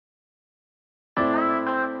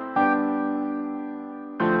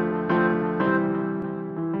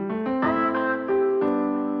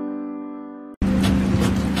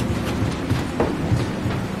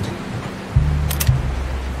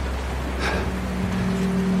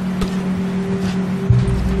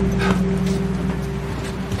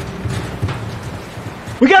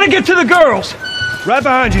We gotta get to the girls! Right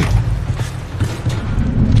behind you.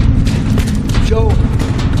 Joel,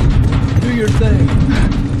 do your thing.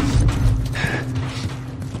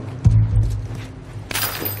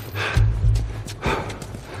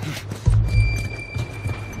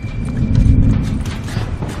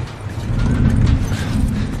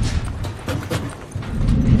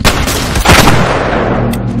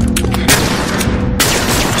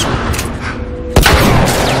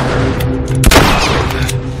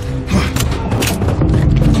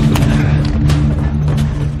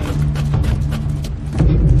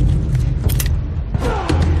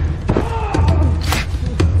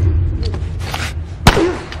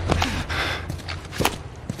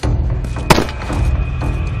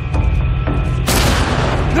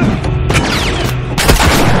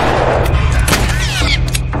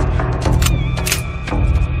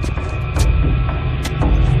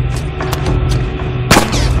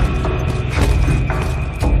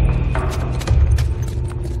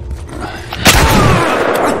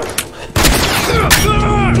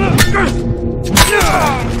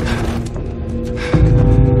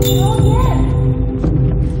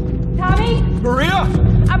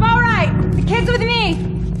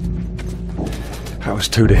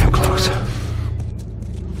 Too damn close.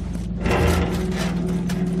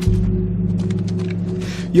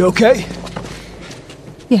 You okay?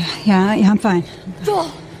 Yeah, I'm fine.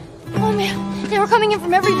 Joel! Oh man, they were coming in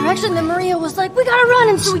from every direction, then Maria was like, we gotta run,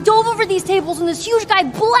 and so we dove over these tables, and this huge guy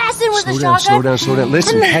blasted with a shotgun. Slow down.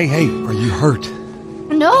 Listen, then... hey, are you hurt?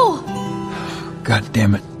 No! God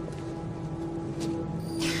damn it.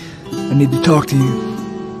 I need to talk to you.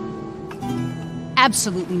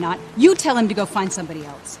 Absolutely not. You tell him to go find somebody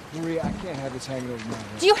else. Maria, I can't have this hanging over my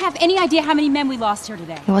head. Do you have any idea how many men we lost here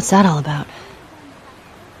today? Hey, what's that all about?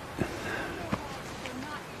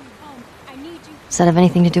 Does that have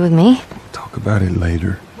anything to do with me? We'll talk about it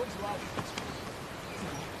later.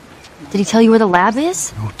 Did he tell you where the lab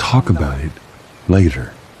is? We'll talk about it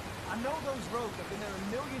later.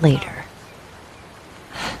 Later.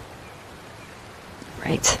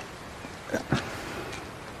 Right.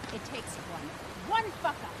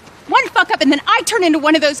 One fuck up and then I turn into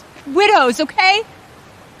one of those widows, okay?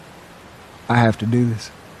 I have to do this.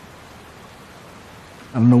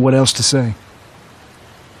 I don't know what else to say.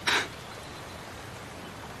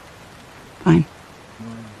 Fine.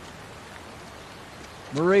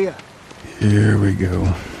 Maria. Here we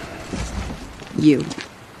go. You.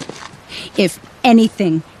 If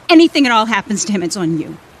anything at all happens to him, it's on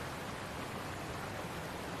you.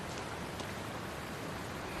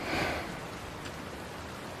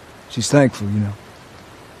 She's thankful, you know.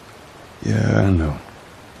 Yeah, I know.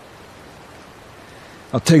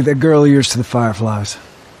 I'll take that girl of yours to the Fireflies.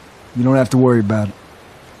 You don't have to worry about it.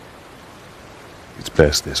 It's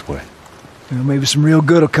best this way. You know, maybe some real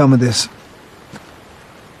good will come of this.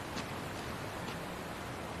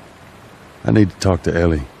 I need to talk to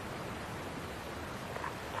Ellie.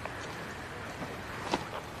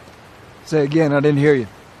 Say again, I didn't hear you.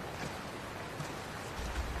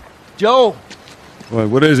 Joel!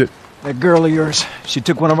 What is it? That girl of yours. She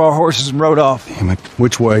took one of our horses and rode off. Damn it.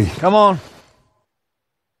 Which way? Come on.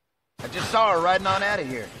 I just saw her riding on out of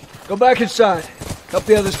here. Go back inside. Help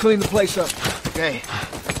the others clean the place up. Okay.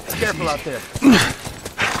 Careful out there.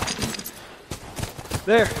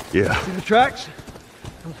 There. Yeah. See the tracks?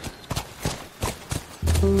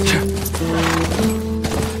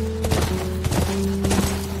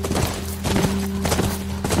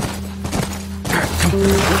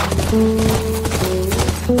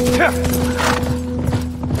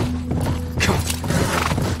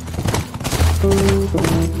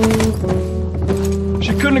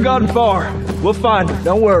 She couldn't have gotten far. We'll find her,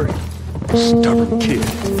 don't worry. Stubborn kid.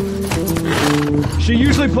 She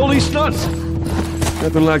usually pull these stunts.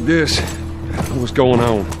 Nothing like this. What's going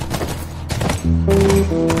on?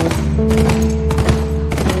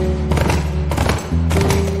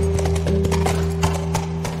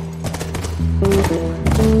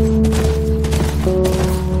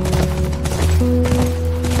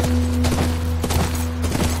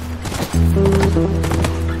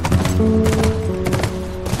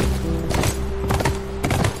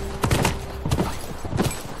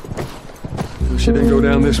 She didn't go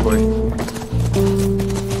down this way.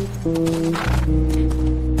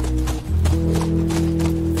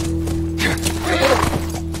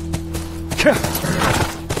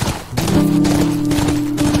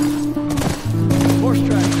 Horse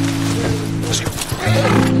track. Let's go.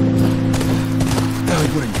 Ellie,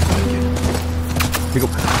 what are you thinking? Here you go.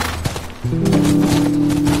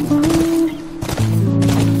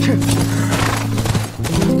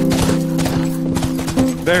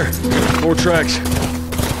 There. More tracks.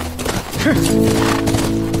 I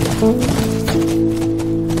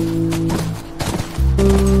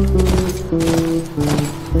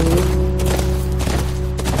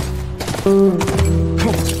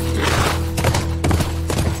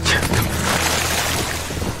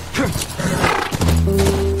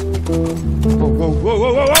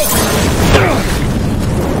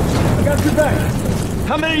got your back.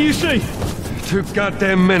 How many do you see? Too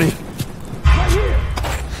goddamn many. Right here.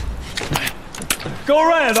 Go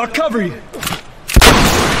around, I'll cover you.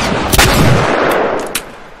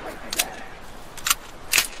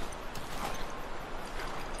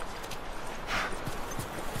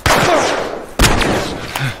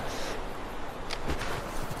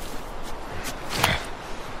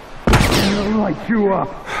 Light you up.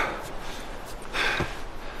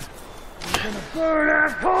 You're gonna burn,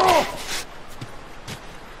 asshole!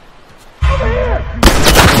 Over here!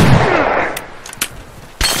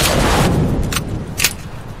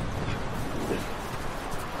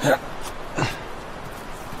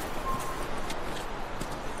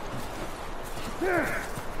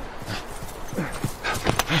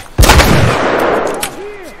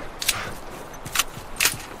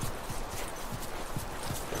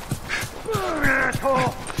 Burn,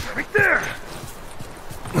 asshole! Right there!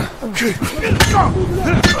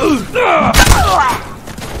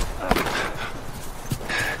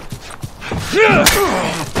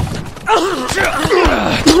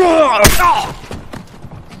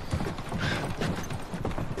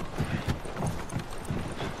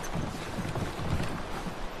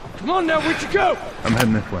 Come on now, where'd you go? I'm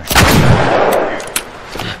heading this way.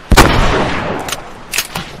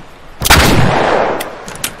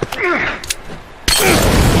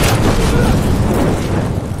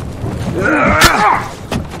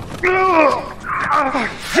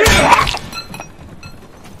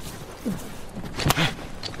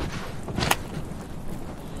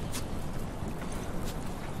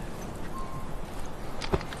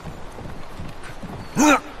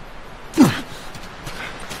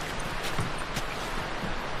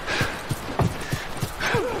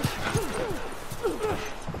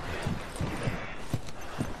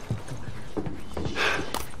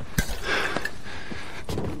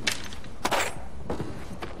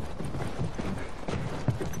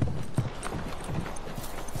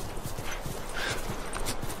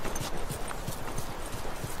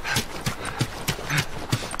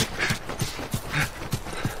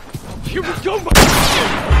 Here we go,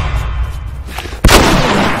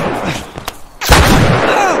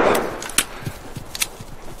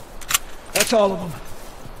 That's all of them.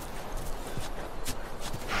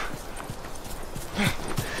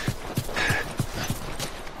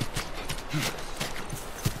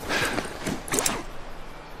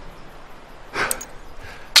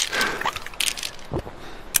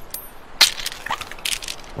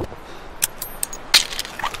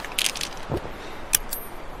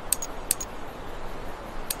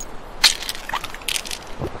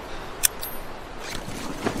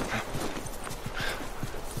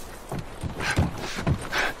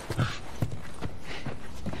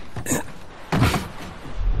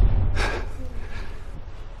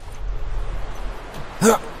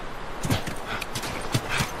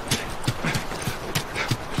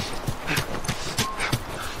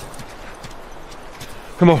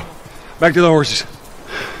 Come on, back to the horses.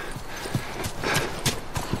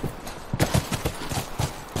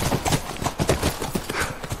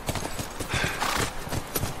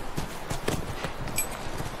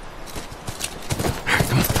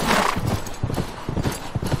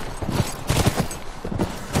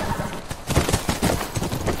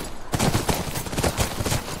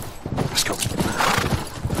 Let's go.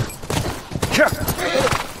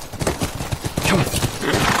 Come on.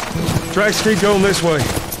 Tracks keep going this way.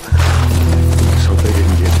 Let's hope they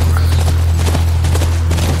didn't get to us.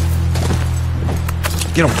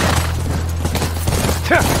 Get him.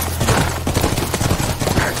 Come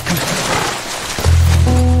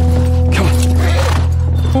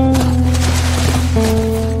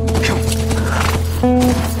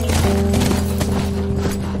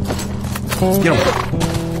on. Get him.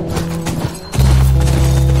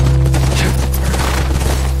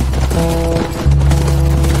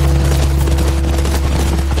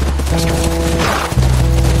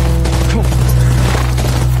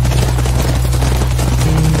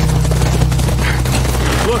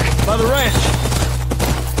 By the ranch.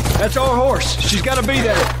 That's our horse. She's got to be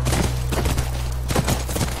there.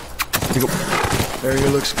 Here you go. Area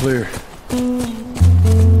looks clear.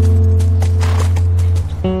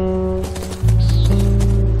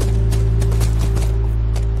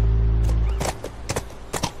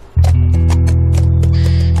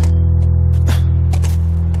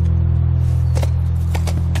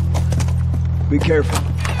 careful.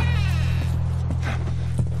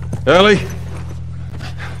 Ellie?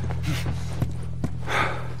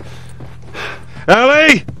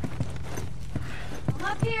 Ellie! I'm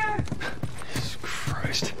up here. Jesus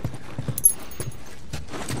Christ.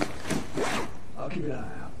 I'll keep an eye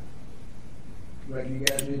out. Reckon you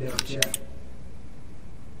guys need to have a chat.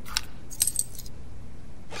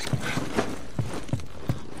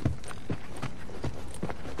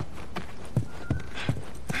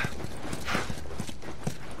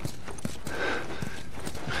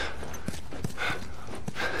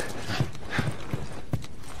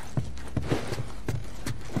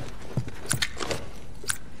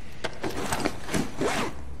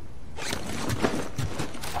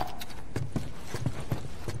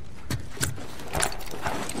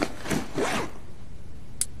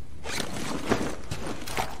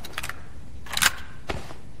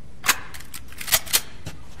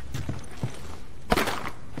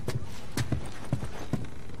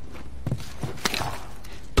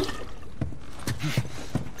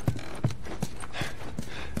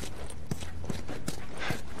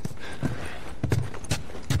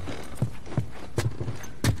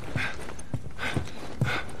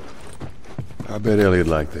 I bet Ellie'd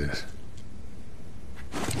like this.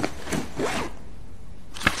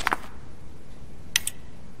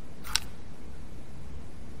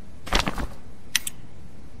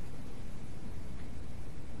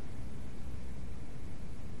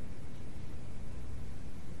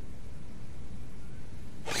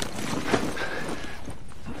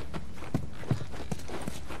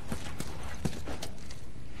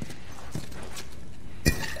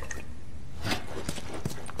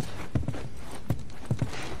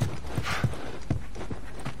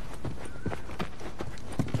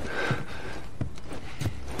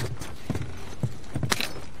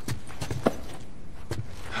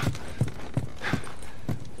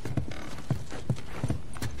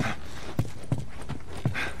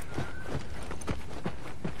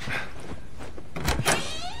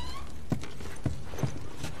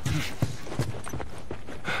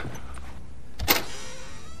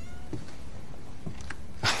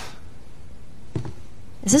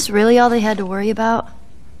 Is this really all they had to worry about?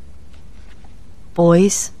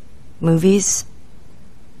 Boys, movies,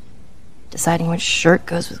 deciding which shirt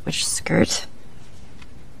goes with which skirt.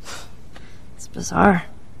 It's bizarre.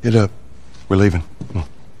 Get up. We're leaving.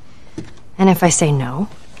 And if I say no?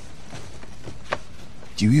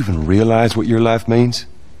 Do you even realize what your life means?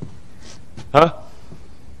 Huh?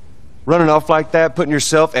 Running off like that, putting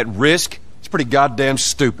yourself at risk? It's pretty goddamn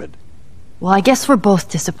stupid. Well, I guess we're both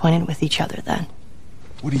disappointed with each other then.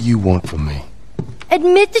 What do you want from me?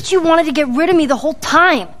 Admit that you wanted to get rid of me the whole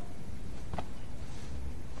time.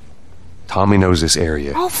 Tommy knows this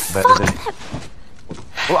area Oh, better fuck than... that.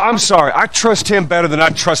 Well, I'm sorry. I trust him better than I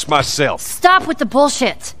trust myself. Stop with the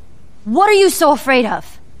bullshit. What are you so afraid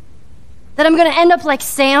of? That I'm gonna end up like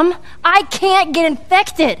Sam? I can't get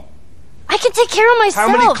infected. I can take care of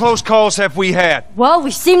myself. How many close calls have we had? Well,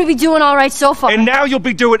 we seem to be doing all right so far. And now you'll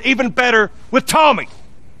be doing even better with Tommy.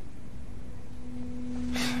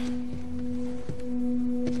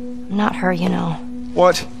 I'm not her, you know.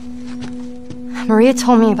 What? Maria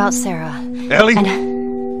told me about Sarah. Ellie? And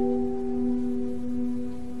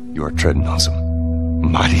you are treading on some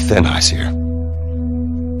mighty thin ice here.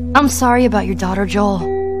 I'm sorry about your daughter, Joel.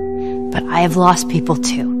 But I have lost people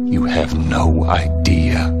too. You have no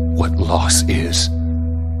idea what loss is.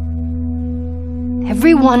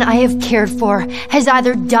 Everyone I have cared for has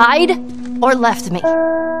either died or left me.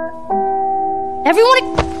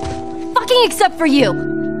 Everyone fucking except for you.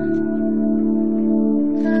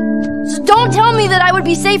 So don't tell me that I would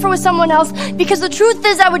be safer with someone else, because the truth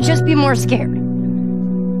is I would just be more scared.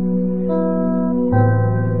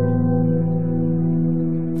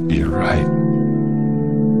 You're right.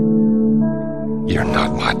 You're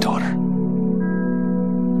not my daughter.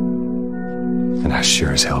 And I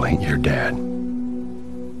sure as hell ain't your dad.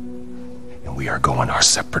 And we are going our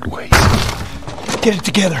separate ways. Get it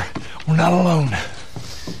together. We're not alone.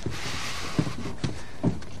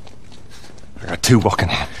 I got two walking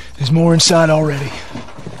in. There's more inside already.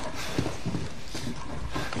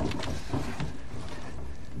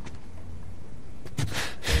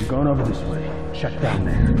 You're going over this way. Check down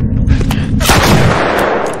there.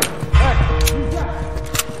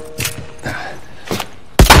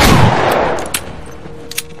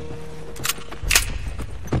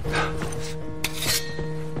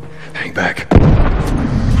 Hang back.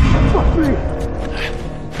 Fuck me!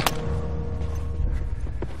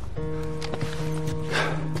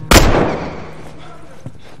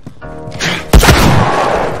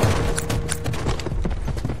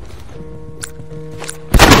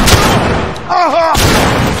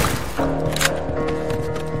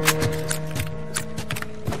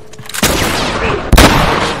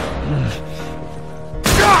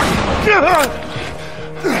 All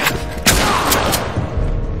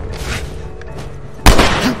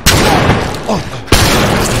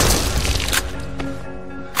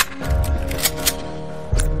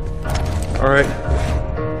right.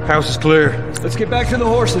 House is clear. Let's get back to the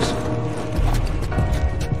horses.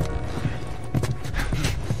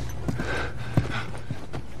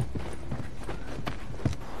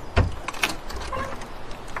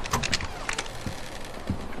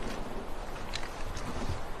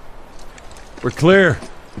 We're clear.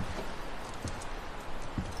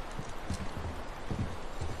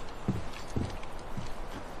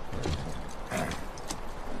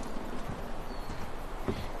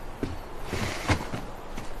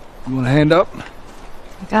 You want a hand up?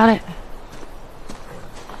 Got it.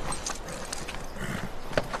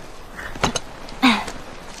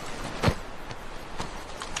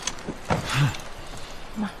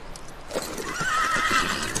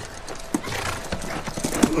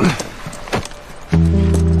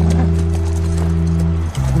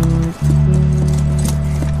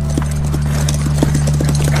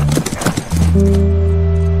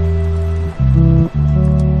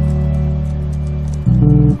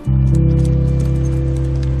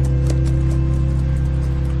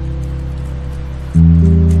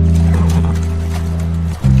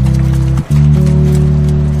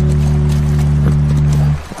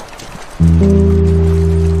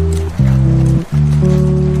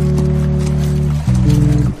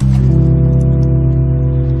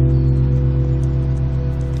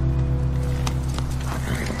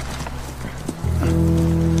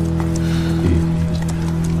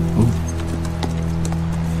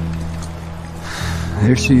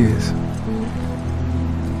 There she is.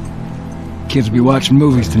 Kids will be watching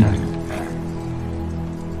movies tonight.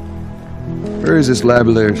 Where is this lab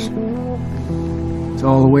of theirs? It's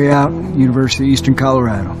all the way out, University of Eastern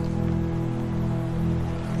Colorado.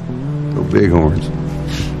 Go Bighorns.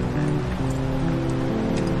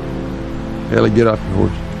 Ellie, get off your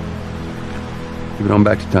horse. Give it on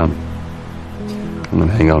back to Tommy. I'm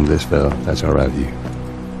gonna hang on to this fella, if that's all right with you.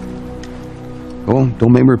 Go on,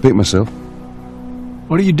 don't make me repeat myself.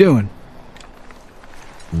 What are you doing?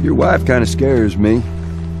 Your wife kind of scares me.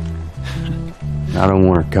 I don't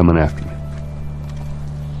want her coming after me.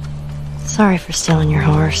 Sorry for stealing your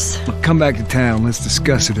horse. Look, come back to town. Let's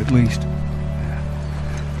discuss it at least.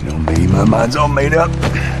 You know me, my mind's all made up.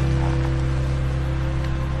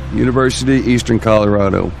 University, Eastern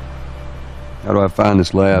Colorado. How do I find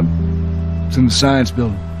this lab? It's in the science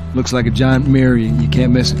building. Looks like a giant mirror. You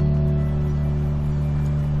can't miss it.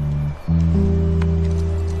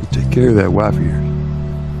 Take care of that wife of yours.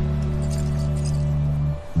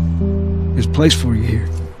 There's a place for you here,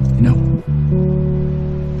 you know?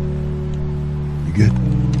 You good?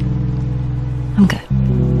 I'm good.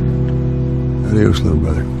 Adios, little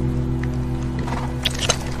brother.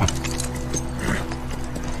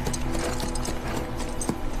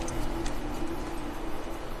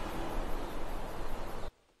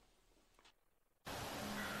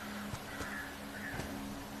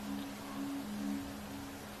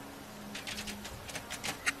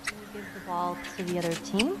 Ball to the other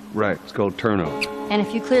team? Right, it's called turnover. And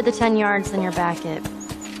if you clear the 10 yards, then you're back at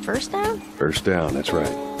first down? First down, that's right.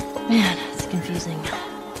 Man, it's confusing.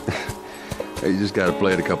 Hey, you just gotta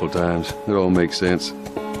play it a couple times. It all makes sense.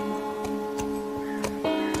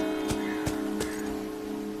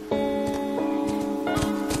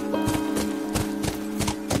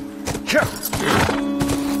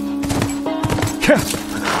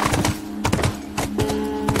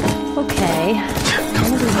 Okay.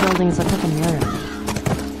 One of these buildings look like a mirror.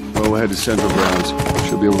 Well, we'll head to Central Grounds.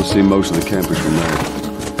 Should be able to see most of the campus from there.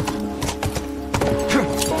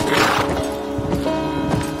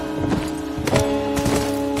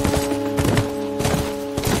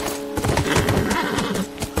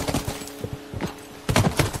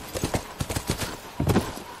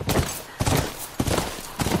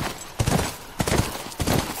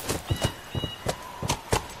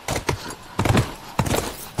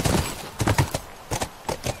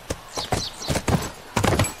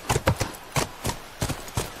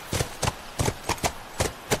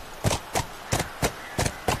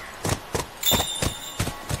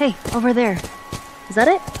 Hey, over there. Is that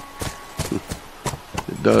it?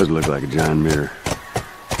 It does look like a giant mirror.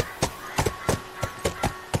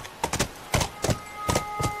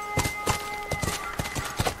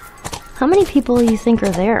 How many people do you think are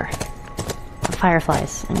there? The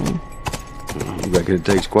Fireflies, I mean. I reckon it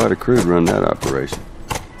takes quite a crew to run that operation.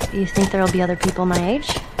 Do you think there'll be other people my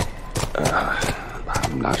age?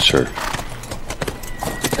 I'm not sure.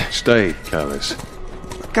 Stay, Callis.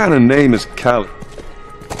 What kind of name is Callis?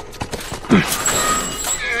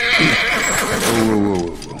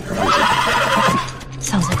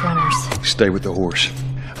 Sounds like runners. Stay with the horse.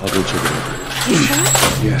 I'll go check it out. You sure?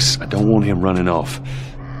 Yes, I don't want him running off.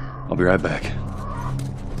 I'll be right back.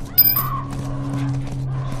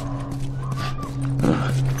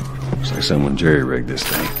 Looks like someone jerry-rigged this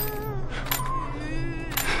thing.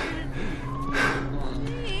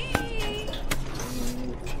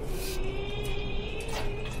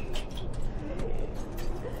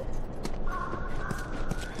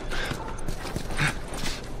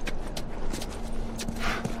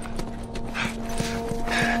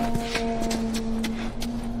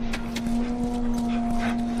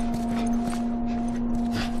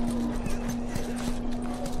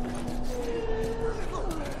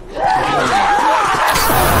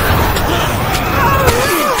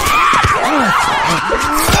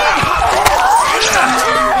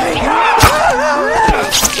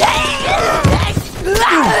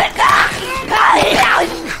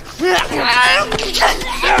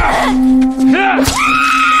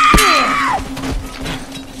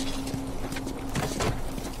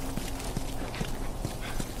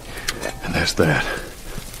 And that's that.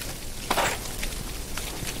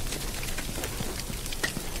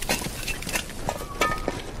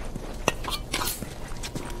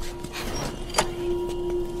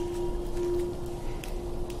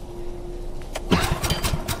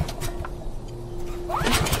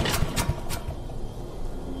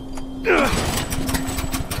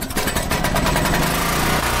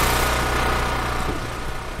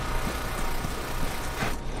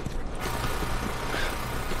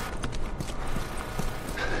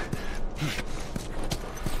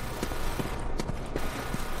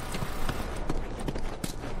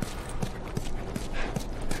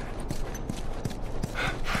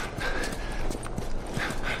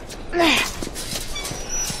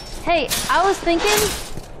 Hey, I was thinking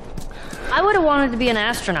I would have wanted to be an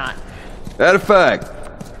astronaut. That a fact?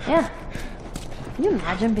 Yeah. Can you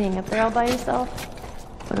imagine being up there all by yourself?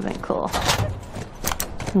 Would have been cool.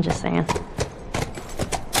 I'm just saying.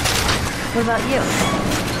 What about you?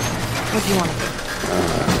 What do you want to be?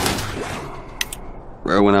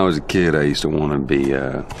 Well, when I was a kid, I used to want to be,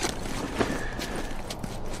 a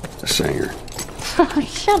singer.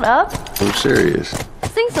 Shut up. I'm serious.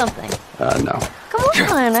 Sing something. No.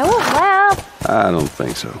 Come on, I won't laugh. I don't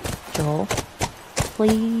think so. Joel,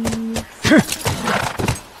 please.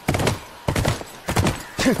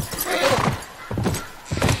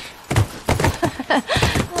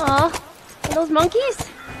 Aw, are those monkeys?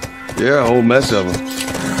 Yeah, a whole mess of them.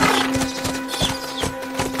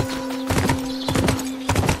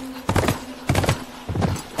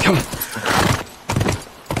 Come on.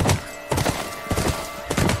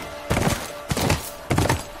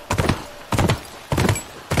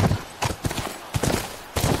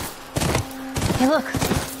 Hey, look.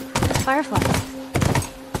 Fireflies.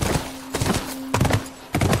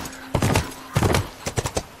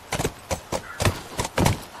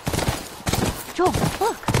 Joel,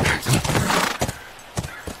 look.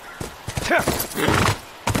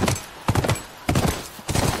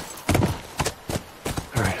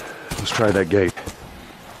 All right, let's try that gate.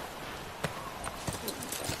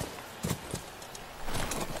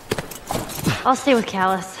 I'll stay with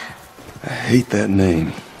Callus. I hate that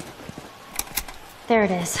name. There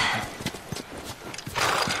it is.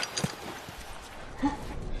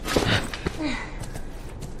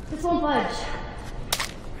 This won't budge.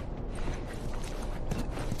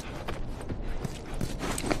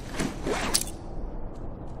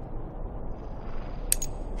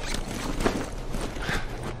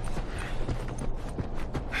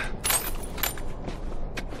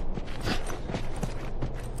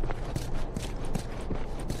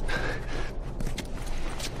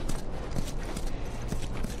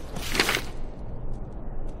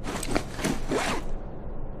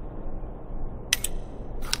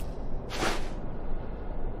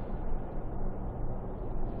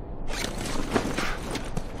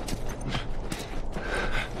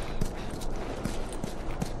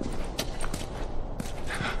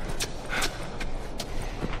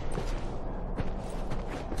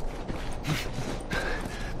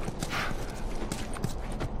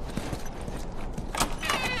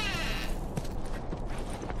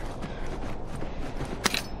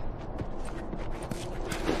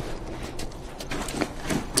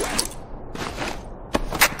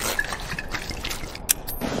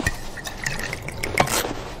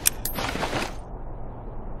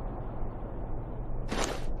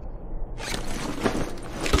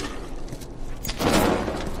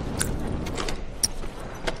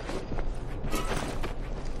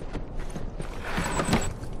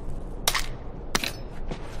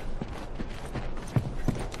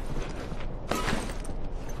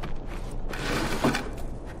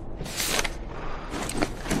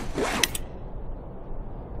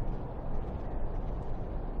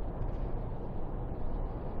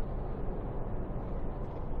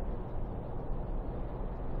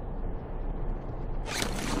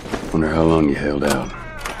 wonder how long you held out.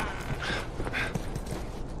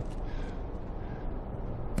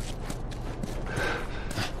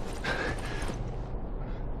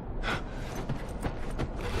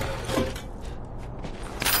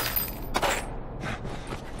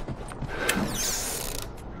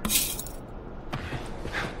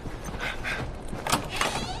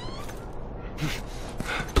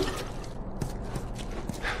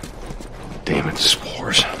 Damn it,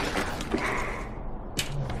 spores.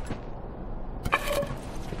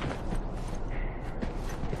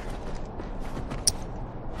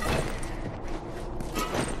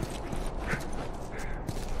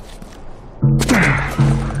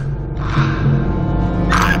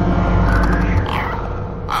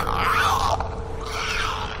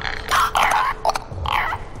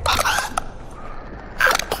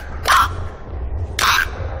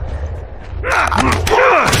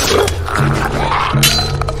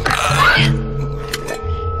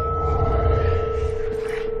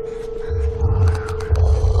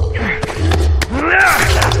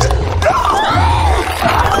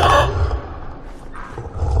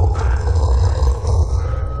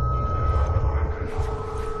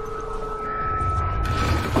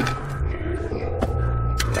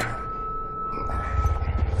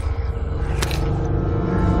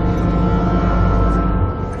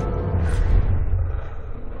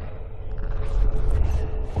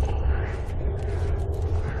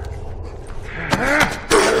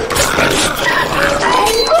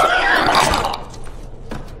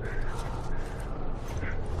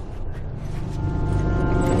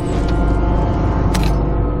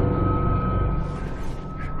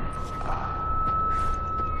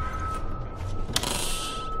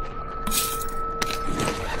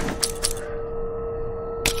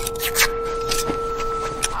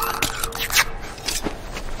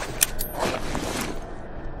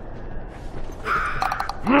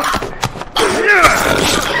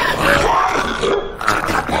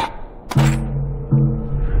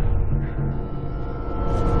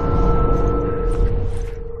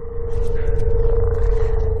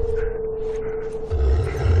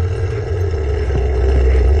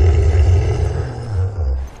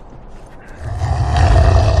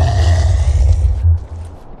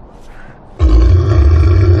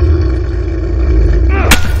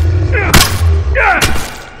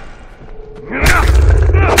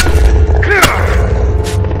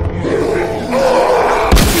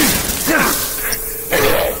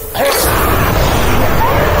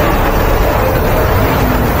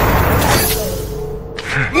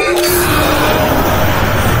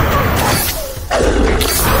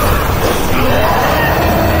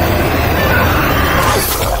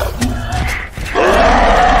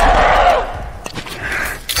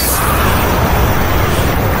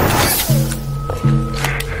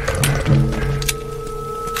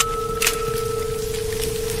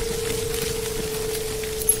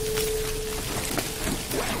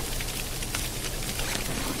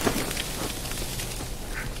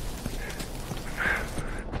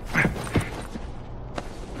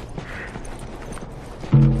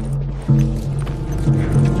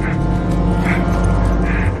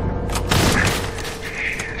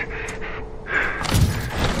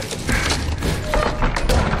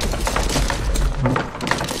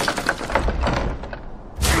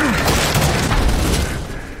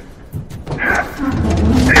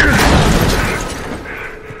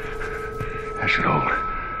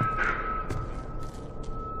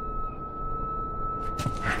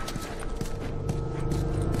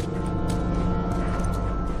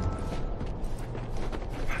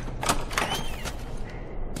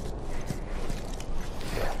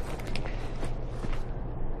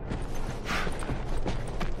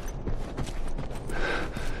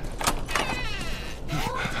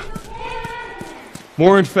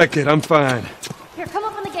 More infected, I'm fine.